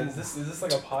 Yeah, is this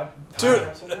like a pod? Dude. time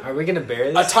capsule? Are we gonna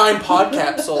bury A this? time pod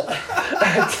capsule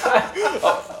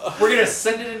We're gonna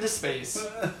send it into space.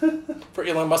 for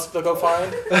Elon Musk to go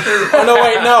find. Oh no,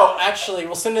 wait, no. Actually,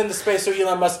 we'll send it into space so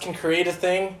Elon Musk can create a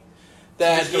thing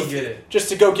that Just go get it. just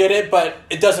to go get it, but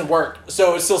it doesn't work,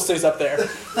 so it still stays up there.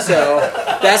 So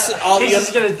that's all. He's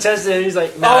just gonna test it and he's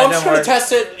like, no, Oh, it I'm just don't gonna work.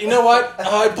 test it. You know what?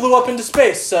 It blew up into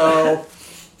space, so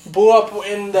blew up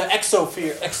in the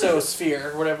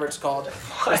exosphere, whatever it's called.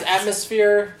 There's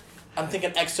atmosphere. I'm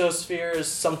thinking exosphere is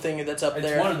something that's up It's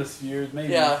there. one of the spheres,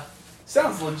 maybe. Yeah,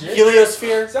 Sounds legit.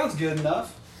 heliosphere. Sounds good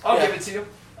enough. I'll Yeah. give it to you.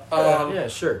 Yeah,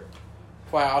 sure.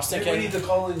 Wow, I was Maybe thinking. we need to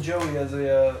call in Joey as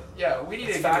a Yeah, we need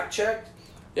to fact check.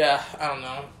 Yeah, I don't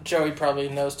know. Joey probably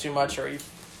knows too much, or he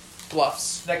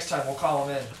bluffs. Next time we'll call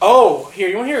him in. Oh, here,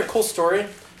 you want to hear a cool story?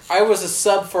 I was a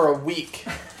sub for a week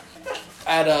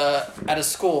at a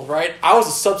school, right? I was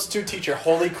a substitute teacher.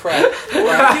 Holy crap!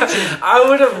 Right? I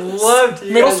would have loved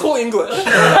you Middle guys- school English.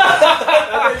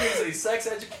 I think it's a sex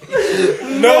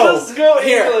education. No, Middle school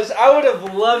here. English. I would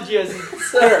have loved you as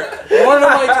a Here, you want to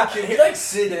know my? Can you like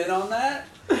sit in on that?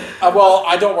 Well,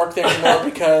 I don't work there anymore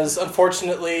because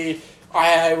unfortunately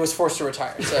I was forced to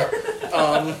retire. So,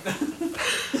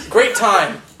 great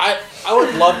time. I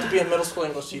would love to be a middle school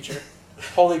English teacher.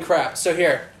 Holy crap! So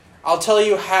here, I'll tell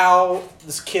you how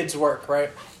this kids work. Right,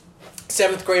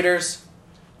 7th graders,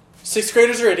 6th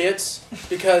graders are idiots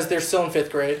because they're still in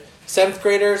 5th grade. 7th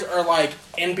graders are like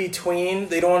in between.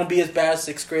 They don't want to be as bad as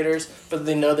 6th graders, but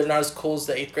they know they're not as cool as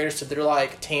the 8th graders, so they're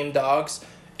like tame dogs.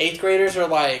 8th graders are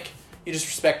like, you just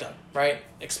respect them, right?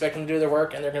 Expect them to do their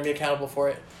work, and they're going to be accountable for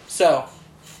it. So,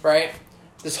 right?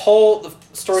 This whole the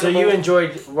story. So of the you movie,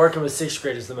 enjoyed working with 6th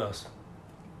graders the most?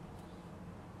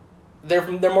 they're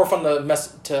more fun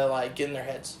to like get in their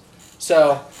heads.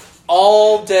 So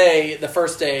all day, the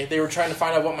first day, they were trying to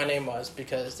find out what my name was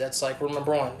because that's like rule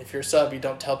number one. If you're a sub, you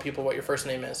don't tell people what your first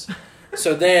name is.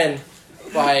 So then,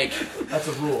 like, That's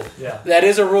a rule. Yeah. that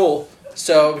is a rule.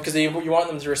 So because you want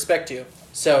them to respect you.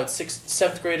 So it's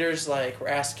 7th graders like we're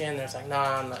asking. There's like,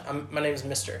 nah, my name's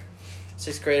Mister.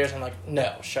 6th graders, I'm like,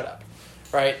 no, shut up,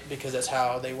 right? Because that's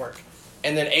how they work.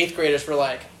 And then 8th graders were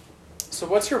like, so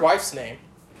what's your wife's name?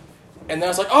 And then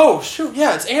I was like, oh shoot,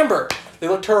 yeah, it's Amber. They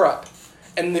looked her up,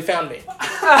 and they found me.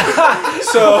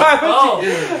 So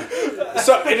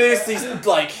it is these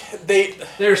like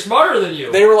They're smarter than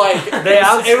you. they were like They it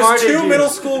was outsmarted 2 you. middle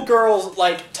school girls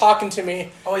like talking to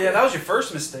me. Oh yeah, that was your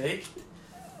first mistake.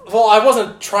 Well, I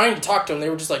wasn't trying to talk to them. They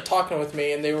were just like talking with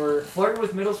me, and they were Flirt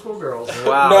with middle school girls.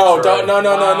 Wow. no, Troy. no.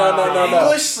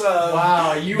 English.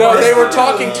 Wow, you No, are they were so-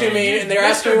 talking to me, and they were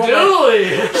asking me Mr. what my...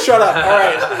 Dooley. Shut up. All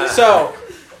right. So,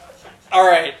 all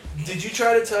right. Did you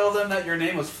try to tell them that your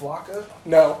name was Flocka?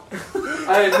 No.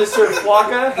 Mr.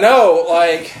 Flocka? No,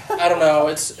 like, I don't know.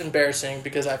 It's embarrassing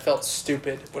because I felt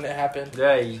stupid when it happened.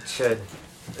 Yeah, you should.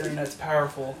 The internet's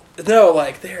powerful. No,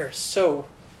 like, they're so...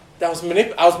 I was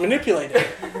manipulated.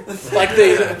 Like,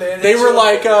 they were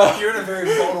like, You're in a very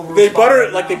vulnerable they spot buttered,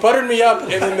 right like, now. they buttered me up,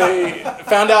 and then they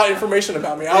found out information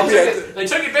about me. I'll be like, They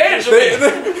took advantage of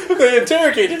me. they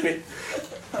interrogated me.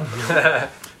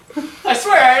 I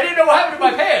swear, I didn't know what happened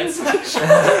to my pants.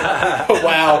 Oh,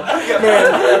 wow.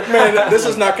 Man, this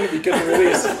is not going to be good to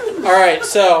release. All right,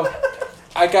 so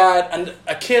I got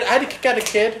a kid. I had to kick out a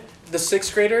kid, the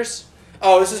 6th graders.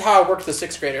 Oh, this is how I work with the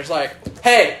 6th graders. Like,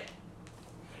 hey,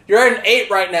 you're at an 8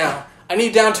 right now. I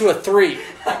need down to a 3.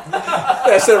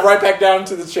 I sit right back down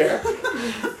to the chair.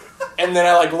 And then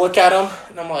I, like, look at him,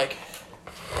 and I'm like...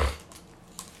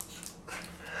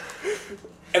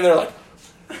 And they're like...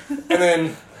 And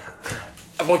then...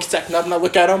 Everyone gets acting up, and I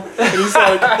look at him, and he's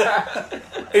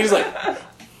like...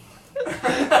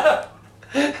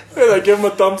 And I give him a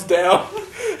thumbs down.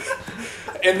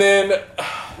 And then...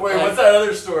 Wait, what's that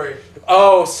other story?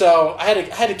 Oh, so I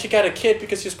had to kick out a kid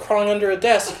because he was crawling under a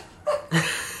desk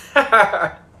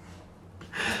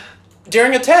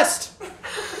during a test.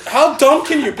 How dumb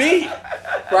can you be,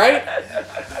 right?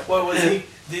 What was he?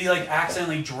 Did he like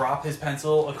accidentally drop his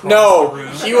pencil across the No,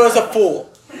 room? he was a fool.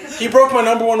 He broke my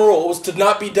number 1 rule, was to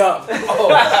not be dumb.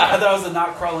 Oh, I thought it was to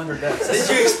not crawl under desks.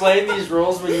 Did you explain these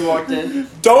rules when you walked in?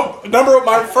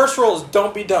 My first rule is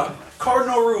don't be dumb.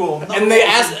 Cardinal rule. And they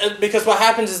ask, because what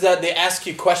happens is that they ask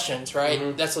you questions, right?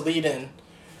 Mhm. That's a lead in.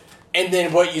 And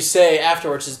then what you say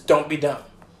afterwards is don't be dumb.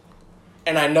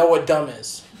 And I know what dumb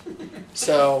is.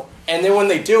 So, and then when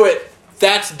they do it,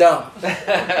 that's dumb.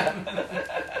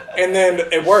 And then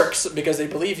it works because they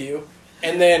believe you.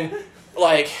 And then,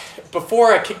 like,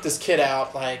 before I kicked this kid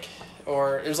out, like,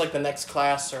 or it was like the next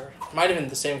class, or it might have been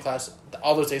the same class,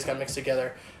 all those days got mixed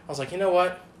together. I was like, you know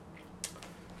what?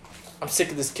 I'm sick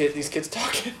of these kids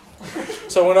talking.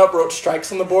 So I went up, wrote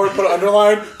strikes on the board, put an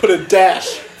underline, put a dash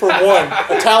for 1,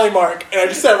 a tally mark, and I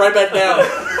just sat right back down.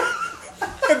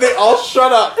 And they all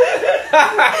shut up.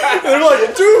 And they're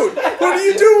like, dude, what are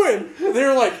you doing? And they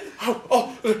were like,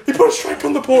 oh, he put a strike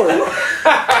on the board.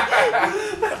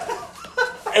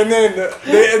 And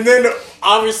then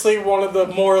obviously one of the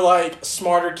more like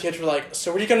smarter kids were like,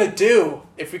 so what are you gonna do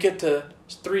if we get to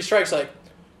 3 strikes? Like,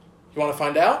 you want to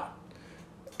find out?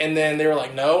 And then they were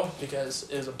like, no, because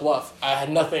it was a bluff. I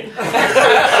had nothing.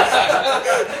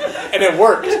 And it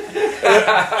worked.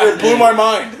 It blew my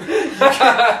mind.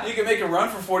 You can make a run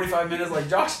for 45 minutes like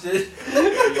Josh did.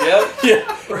 Yep.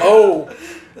 Yeah.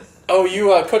 Oh, you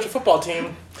coach a football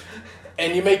team,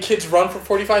 and you make kids run for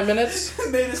 45 minutes?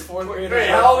 Made his 4th grader. Wait,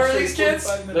 how old are these kids?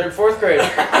 They're in 4th grade.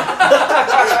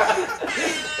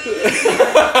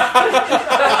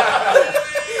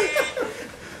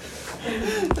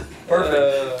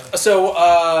 Perfect.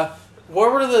 So,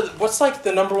 what's like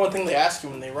the number 1 thing they ask you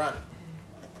when they run?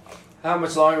 How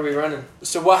much longer are we running?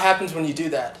 So what happens when you do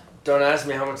that? Don't ask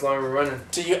me how much longer we're running.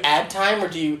 Do you add time, or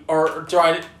do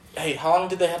I? Hey, how long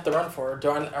did they have to run for? Or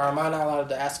am I not allowed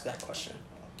to ask that question?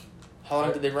 How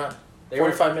long did they run? They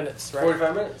were 45 minutes, right?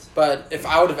 45 minutes. But if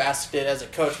I would have asked it as a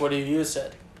coach, what do you have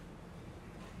said?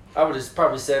 I would have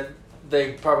probably said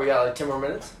they probably got like 10 more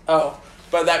minutes. Oh,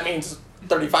 but that means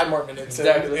 35 more minutes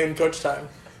Exactly. in coach time.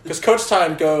 Because coach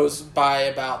time goes by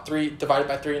about 3, divided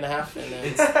by 3.5, and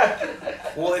then...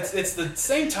 Well, it's the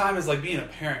same time as like being a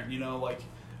parent. You know, like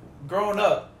growing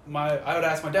up, I would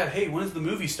ask my dad, "Hey, when's the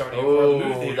movie starting?" Oh, Or the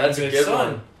movie theater? that's He'd a be good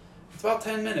 "Son, one. It's about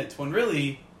 10 minutes. When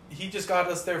really, he just got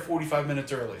us there 45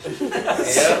 minutes early.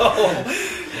 Yep.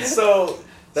 So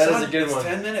That is son, a good it's one.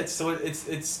 10 minutes, so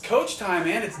it's coach time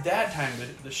and it's dad time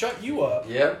to shut you up,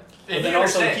 Yep. but And then you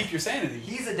also understand, keep your sanity.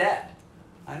 he's a dad.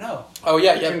 I know. Oh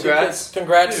yeah, you have 2 Congrats. kids.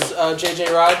 Congrats,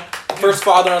 JJ Rod, first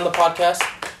father on the podcast.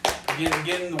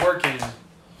 Getting the work in.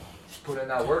 Put in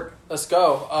that work. Let's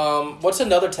go. What's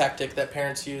another tactic that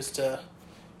parents use to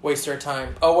waste their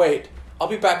time? Oh wait, I'll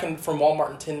be back from Walmart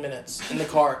in 10 minutes in the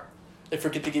car. They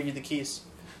forget to give you the keys.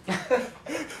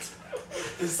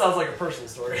 This sounds like a personal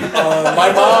story.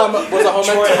 My mom was a home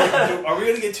ec teacher. Are we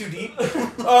gonna get too deep?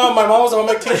 My mom was a home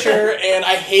ec teacher, and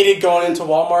I hated going into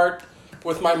Walmart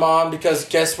with my mom because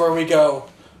guess where we go?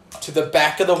 To the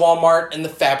back of the Walmart in the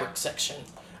fabric section.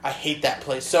 I hate that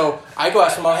place. So I go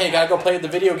ask my mom, hey, gotta go play the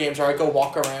video games, or I go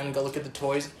walk around and go look at the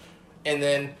toys. And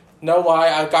then, no lie,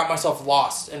 I got myself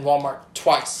lost in Walmart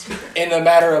twice in a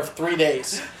matter of 3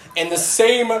 days. And the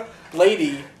same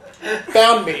lady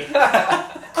found me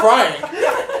crying.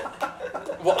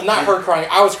 Well, not her crying,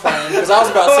 I was crying because I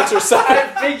was about 6 or 7. I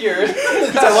figured.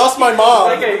 Because I lost my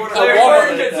mom Okay, at They're very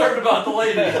Walmart. concerned about the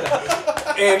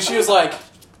lady. And she was like,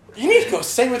 you need to go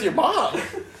stay with your mom.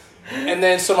 And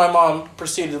then so my mom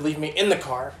proceeded to leave me in the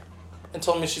car and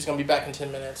told me she's going to be back in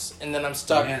 10 minutes. And then I'm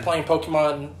stuck Man. playing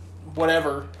Pokemon,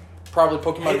 whatever. Probably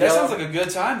Pokemon Hey, that Yellow. sounds like a good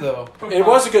time though. It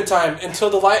was a good time until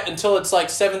it's like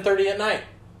 7:30 at night.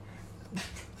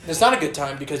 It's not a good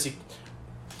time because you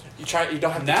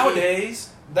don't have the key. Nowadays,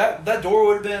 that door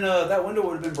would have been that window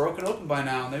would have been broken open by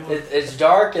now. And they would. It's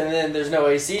dark and then there's no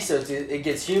AC, so it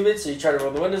gets humid. So you try to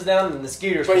roll the windows down, and the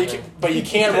skeeters. But you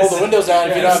can't roll the windows down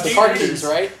if you don't have the car keys,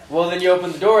 right? Well, then you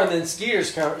open the door, and then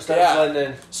skeeters start flooding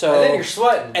in. So and then you're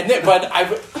sweating. And then, but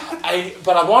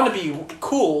I want to be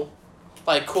cool,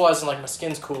 like cool as in like my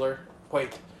skin's cooler.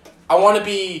 Wait, I want to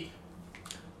be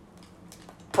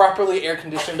properly air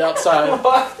conditioned outside,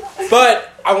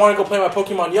 but I want to go play my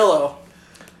Pokemon Yellow,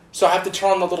 so I have to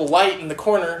turn on the little light in the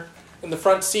corner in the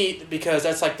front seat because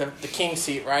that's like the king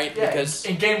seat, right? Yeah, Because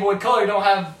in Game Boy Color, you don't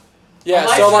have. yeah,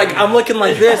 light so like screen. I'm looking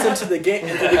like this into the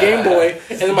Game Boy,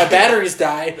 and then my batteries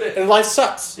die, and life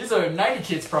sucks. These are 90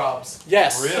 kids probs.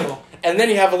 Yes. Real. And then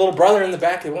you have a little brother in the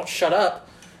back that won't shut up,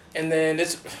 and then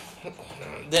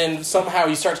somehow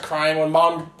he starts crying when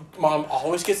mom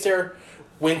always gets there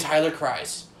when Tyler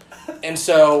cries, and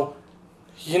so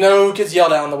gets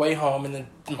yelled at on the way home, and then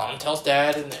mom tells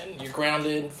dad, and then you're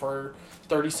grounded for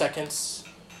 30 seconds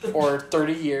or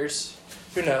 30 years.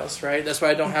 Who knows, right? That's why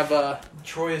I don't have a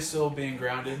Troy is still being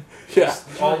grounded. yeah.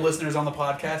 All listeners on the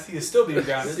podcast, he is still being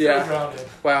grounded. Yeah. Grounded.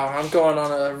 Wow, I'm going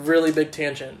on a really big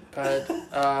tangent, but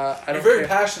I You're don't very care.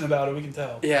 passionate about it. We can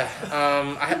tell.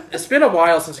 Yeah, it's been a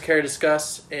while since I cared to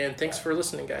discuss, and thanks for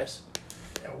listening, guys.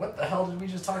 Yeah, what the hell did we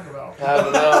just talk about? I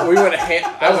don't know. We went I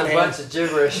That was went a ham. bunch of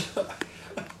gibberish. Do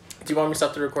you want me to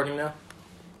stop the recording now?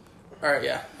 All right,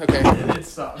 yeah, okay. It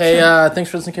stopped. Hey, thanks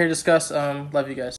for listening, care to discuss. Love you guys.